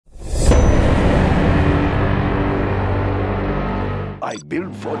I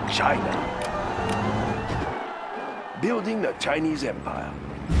build for China. Building the Chinese Empire.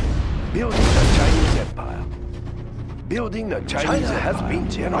 Building the Chinese Empire. Building the Chinese Empire has been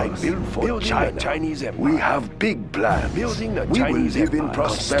generous. I build for China. Chinese Empire. We have big plans. Building the Chinese Empire. We will live in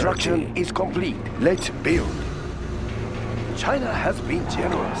prosperity. Construction is complete. Let's build. China has been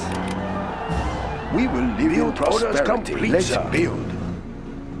generous. We will live in prosperity. Let's build.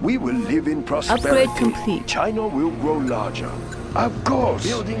 We will live in prosperity. Upgrade complete. China will grow larger. Of course.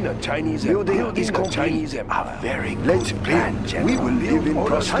 Building the Chinese Empire. Building is complete. Chinese Empire. Very good. Let's build. We will live in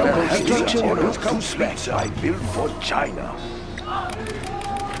prosperity. Construction is complete. I build for China.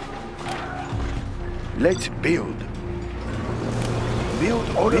 Let's build. Build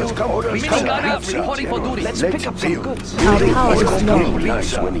orders complete. Let's pick up some goods. Building is complete.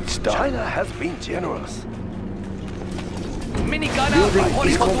 Nice when it's done. China has been generous. Building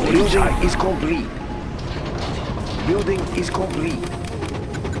is complete. Building is complete. Building is complete.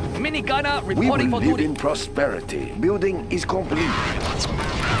 Minigana We reporting will for live duty. in prosperity. Building is complete.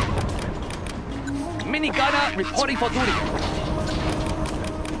 Minigana reporting for duty.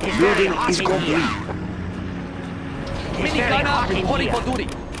 Building is complete. Minigana reporting for duty.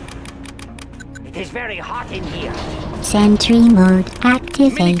 It is very hot in here. Sentry mode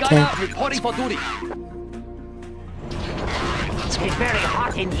activated. Minigana reporting for duty. It is very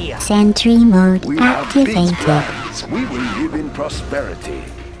hot in here. Sentry mode We have big activated. plans. We will live in prosperity.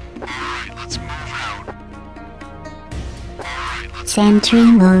 Sentry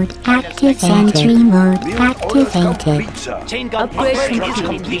mode activated. Sentry mode Build orders activated. complete, sir. Chain gun Upgrade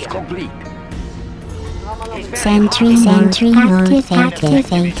upgrade Is complete. Sentry mode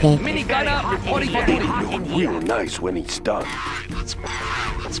activated. Minigana reporting for duty. Look real nice when it's done. I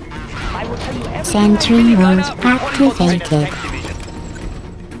will tell you everything. Sentry mode activated.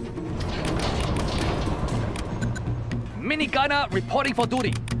 Minigana reporting for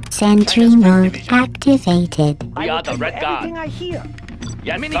duty. Sentry mode activated. We are the Red Everything Guard. I hear.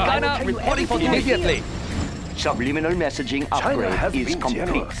 Yes, Minigana reporting for duty. Immediately. Subliminal messaging China has upgrade is been complete.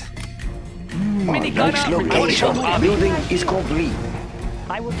 generous. Minigana Nice reporting for location. duty. Building is complete.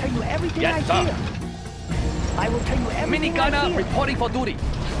 I will tell you everything Yes, I sir. hear. I will tell you everything I Minigana hear. reporting for duty.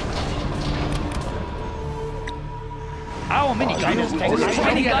 Our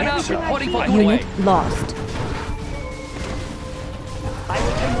minigana reporting for duty. Unit lost. I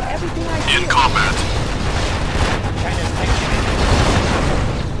will tell you everything I hear. In combat.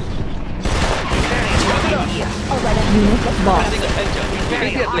 Unit lost. Paying attention.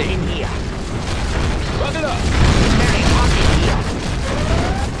 Very hot Immediately. in here. Run it up. Very hot in here.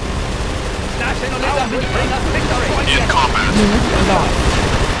 Nationalism will bring us victory. In combat. Unit lost.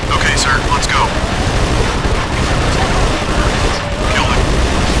 Okay, sir, let's go. Kill it.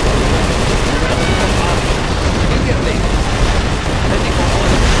 Immediately. Sending for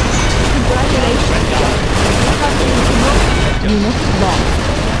orders. Congratulations, John. You have been promoted. Unit lost.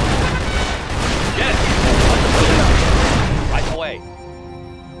 Yes. Right away.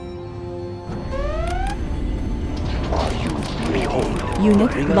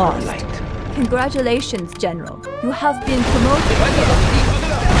 Unit lost. Congratulations, General. You have been promoted.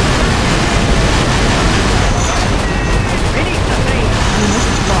 Unit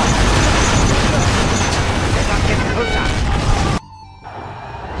lost. Let us get closer.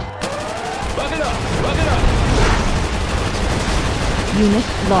 Run it up. Run it up. Unit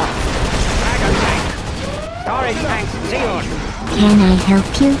lost. Dragon tank. Storage tank sealed. Can I help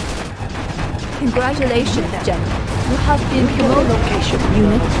you? Congratulations, General. You have been promoted.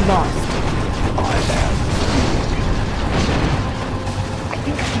 Unit lost.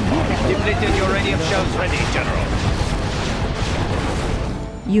 Depleted uranium shells ready, General.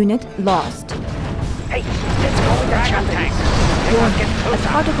 Unit lost. Hey, let's go with the dragon tank. Let us get A closer.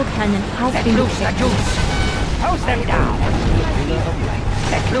 particle cannon has Let been loose the detected. juice. Hose them down.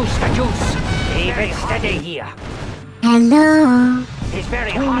 Let loose the juice. Keep it steady here. Hello? It's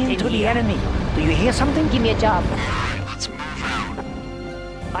very hot in here. Enemy. Do you hear something? Give me a job.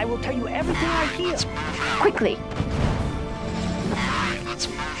 I will tell you everything I hear. Quickly.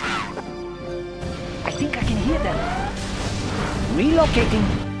 I think I can hear them. Relocating.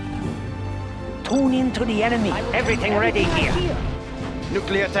 Tune in to the enemy. Everything ready here.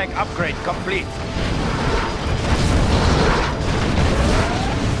 Nuclear tank upgrade complete.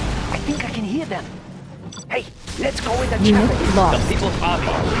 I think I can hear them. Hey, let's go with the Unit chopper. The lost. People's Army.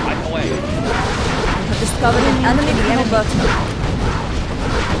 Right away. I have discovered an enemy converter.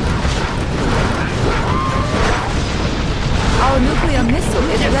 Our nuclear missile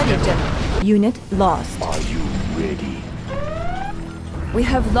is ready, General. Unit lost. Are you ready? We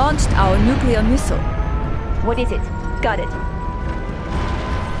have launched our nuclear missile. What is it? Got it.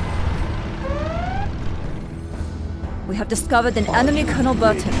 We have discovered an enemy Colonel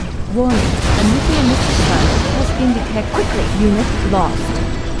Burton. Warning, a nuclear missile site has been detected. Quickly, unit lost.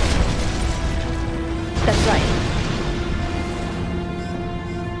 That's right.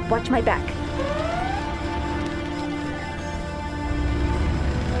 Watch my back.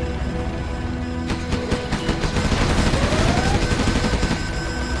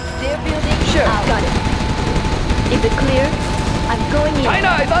 They're building. Sure, got it. Is it clear? I'm going in.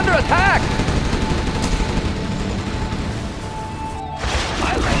 China is under attack!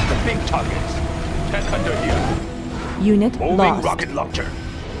 I like the big targets. Tank under here. Unit Moving lost. rocket launcher.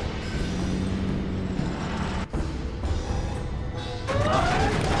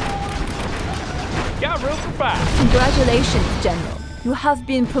 Got room for 5. Congratulations, General. You have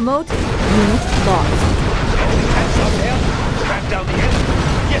been promoted. Unit lost. Hands up there. Track down the enemy.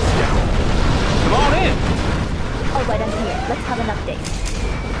 Yes, General. Come on in! All right, I'm here. Let's have an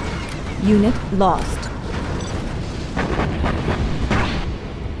update. Unit lost.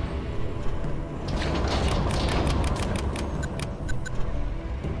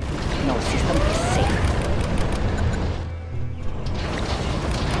 No system is safe.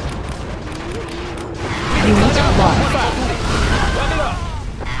 Unit lost. Buckle up!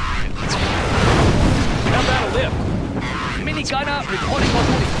 Now that'll lift. Mini gunner reporting for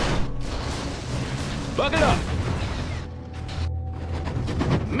duty. Buckle up!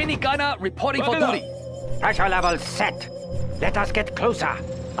 Mini gunner reporting for duty. Pressure level set. Let us get closer.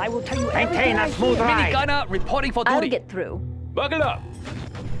 I will tell you maintain a smooth Mini ride. gunner reporting for I'll duty. get through. Buckle up!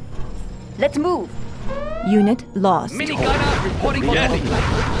 Let's move. Unit lost. Mini gunner reporting for duty.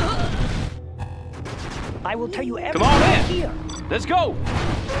 I will tell you Come on in! here. Let's go!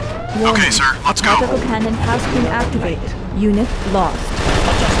 Warning. Okay, sir, let's go. Particle cannon has been activated. Unit lost.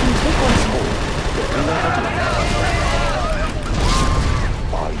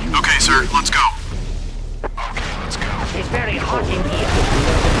 Okay, sir, let's go. It's very hot in here.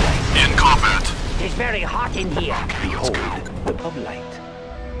 In combat. It's very hot in here. Behold the pub light.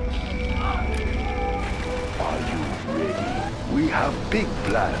 Are you ready? We have big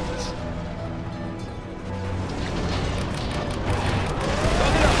plans.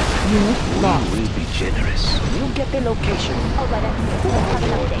 Unit lost. We will be generous. You get the location. All right, I'm here. Let's have an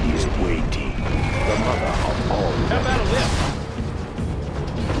What update. is waiting? The mother of all. Now that'll lift.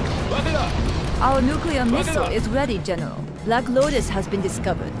 Buckle up! Our nuclear Look it missile up. is ready, General. Black Lotus has been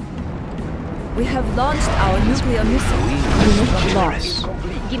discovered. We have launched our nuclear missile. Unit lost.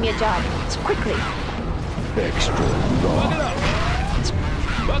 Give me a job. Quickly. Extra Buckle long. up!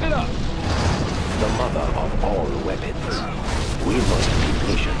 Buckle up! The mother of all weapons. We must be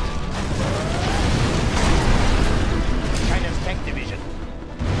patient. China's tank division.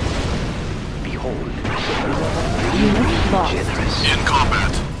 Behold. Unit lost. Generous. In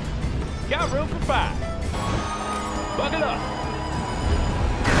combat. Got room for 5. Buckle up!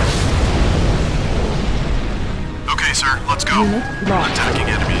 Okay, sir, let's go. Unit lost. Attacking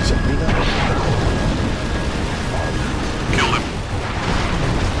enemies. Kill them.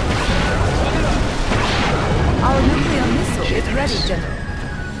 Our nuclear missile is ready, General.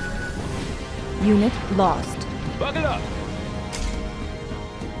 Unit lost. Buckle up!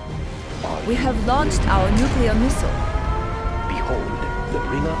 We have launched our nuclear missile. Behold the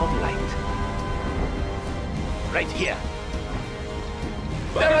bringer of light. Right here.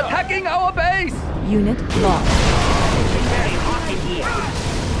 They're attacking our base! Unit lost. It's very hot in here.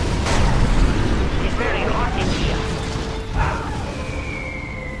 It's very hot in here.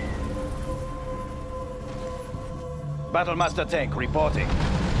 Battlemaster tank reporting.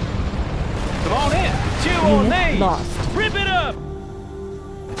 Come on in! Chew on Unit knees! lost. Rip it up!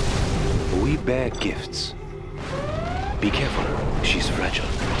 We bear gifts. Be careful. She's fragile.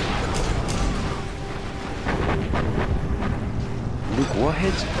 Nuke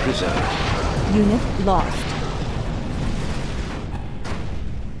warheads preserved. Unit lost.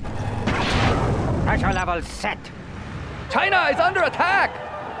 Pressure level set. China is under attack!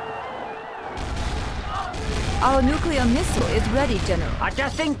 Our nuclear missile is ready, General.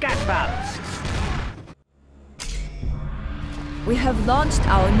 Adjusting gas valves. We have launched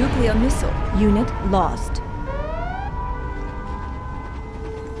our nuclear missile. Unit lost.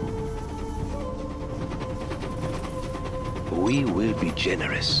 We will be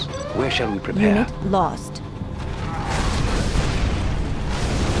generous. Where shall we prepare? Unit lost.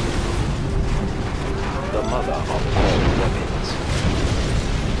 The mother of all weapons.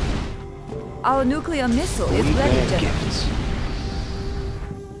 Our nuclear missile is We ready, bear General. gifts.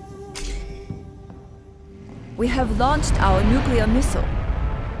 We have launched our nuclear missile.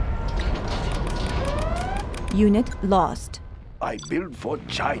 Unit lost. I build for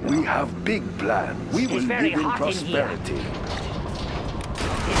China. We have big plans. We will live in prosperity.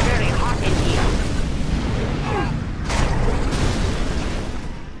 It's very hot in here.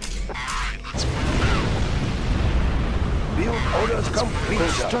 Build orders complete.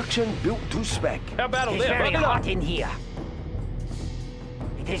 Construction built to spec. How about a It's lift? very Buck it up. hot in here.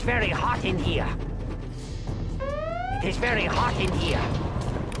 It is very hot in here. It is very hot in here.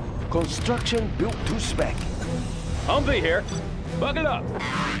 Construction built to spec. Humvee here. Buck it up.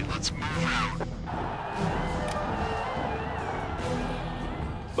 Let's move out.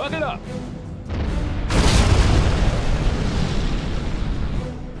 Buck it up.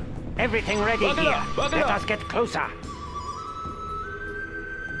 Everything ready Buck it here. up, buck it Let up. us get closer.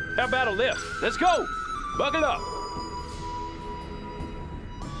 How about a lift? Let's go. Buck it up.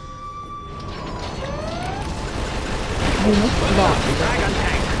 Unit lost. Dragon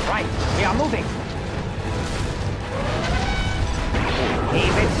tank. Right. We are moving.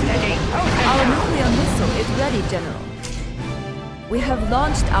 Keep it steady. Our nuclear missile is ready, General. We have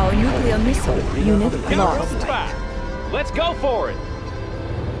launched our nuclear missile. Unit Get lost. room back. Let's go for it.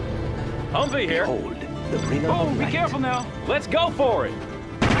 Humvee here. Hold the bringer Boom, of be light. careful now. Let's go for it.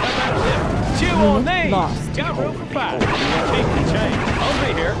 How about a lift? Chew on Unit these. lost. Got room for five. Keep the chain.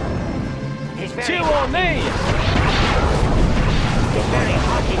 Humvee here. It's very Chew hot. on these. It's very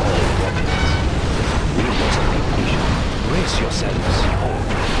hot in here. We must be patient. Brace yourselves. Hold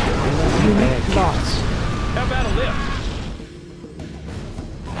the bringer of Unit lost. How about a lift?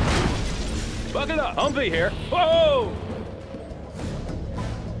 Buck it up. Humvee here. Whoa!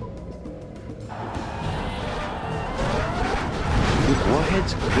 With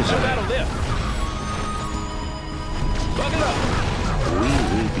warheads How preserved. about a lift? Buck it up. We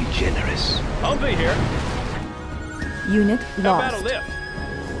will be generous. Humvee here. Unit How about a lost. lift?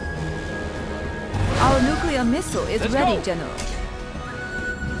 Our nuclear missile is Let's ready, go. General.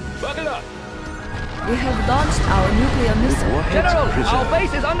 Buck it up. We have launched our nuclear With missile. warheads preserved.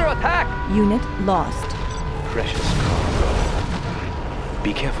 base is under attack. Unit lost. Precious cargo.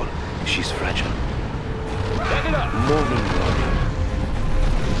 Be careful. She's fragile. Back it up. Morning glory.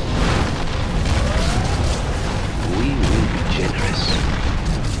 We will be generous.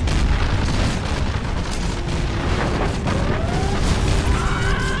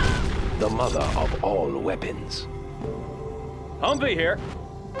 The mother of all weapons. Humvee here.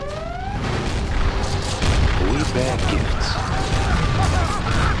 We bear gifts.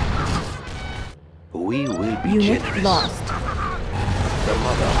 We will be Unit generous. lost. The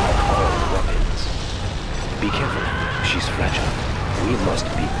mother of all weapons. Be careful. She's fragile. We must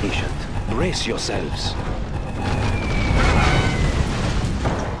be patient. Brace yourselves.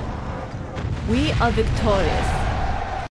 We are victorious.